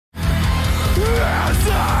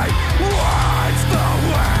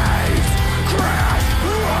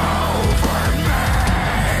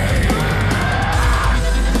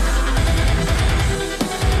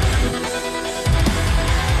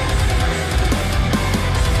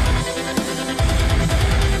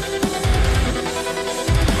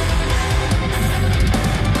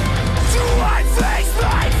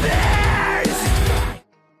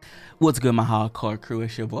What's good, my hardcore crew?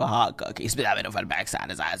 It's your boy Hardcore. Keep spit out it over the backside,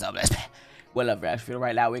 his eyes up. Well, up,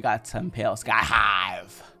 right now we got some Pale Sky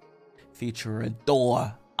Hive featuring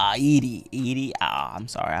Thor. Eide. I'm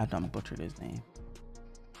sorry, I done butchered his name.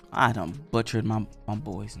 I done butchered my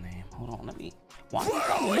boy's name. Hold on, let me. Why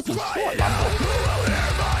are you looking short, my boy?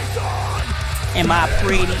 Am I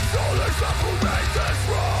pretty?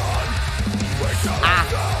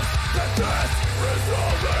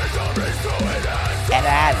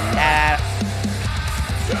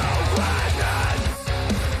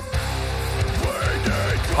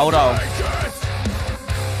 Hold on.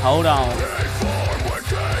 Hold on.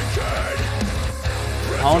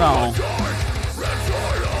 Hold on.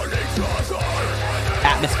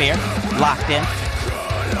 Atmosphere locked in.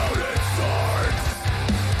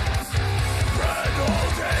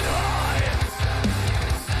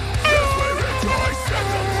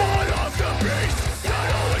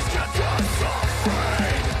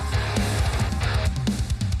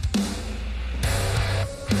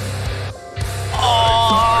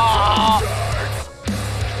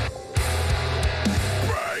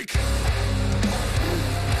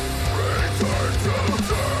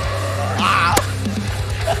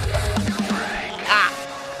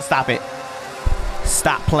 Stop it.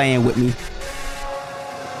 Stop playing with me.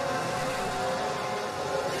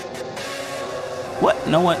 What?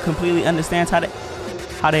 No one completely understands how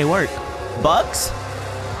they work. Bugs?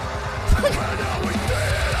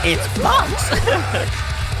 It's bugs.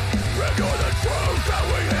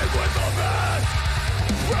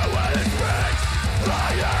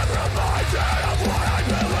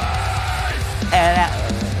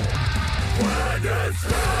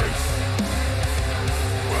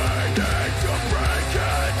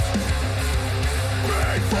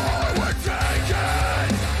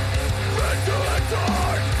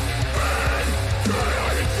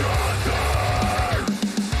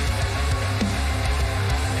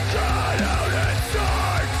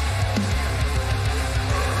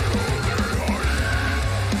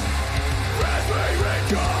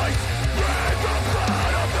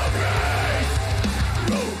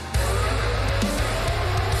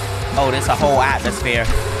 Oh, this is a whole atmosphere.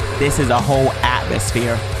 This is a whole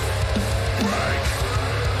atmosphere.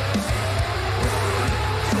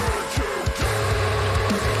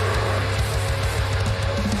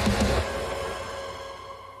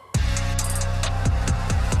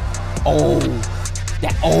 Oh,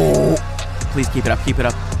 that. Oh, please keep it up. Keep it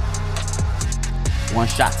up. One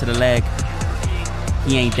shot to the leg.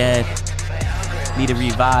 He ain't dead. Need a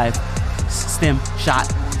revive. Stem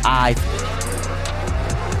shot. Eye.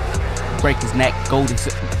 Break his neck. Golden.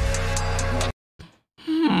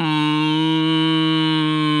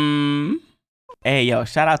 Hey yo,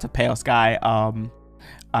 shout out to Pale Sky.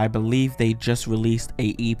 I believe they just released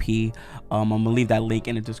a EP. I'm gonna leave that link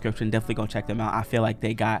in the description. Definitely go check them out. I feel like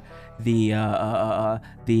they got the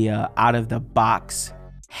out of the box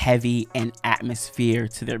heavy and atmosphere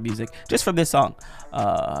to their music just from this song,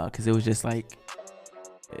 because it was just like,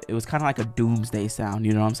 it was kind of like a doomsday sound,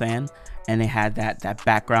 you know what I'm saying? And they had that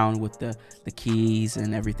background with the keys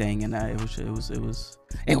and everything, and it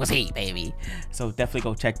was heat, baby. So definitely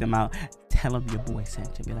go check them out. Tell them your boy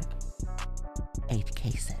sent you. Be like,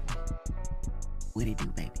 HK sent me. What it do,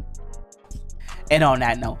 baby? And on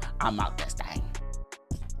that note, I'm out. That's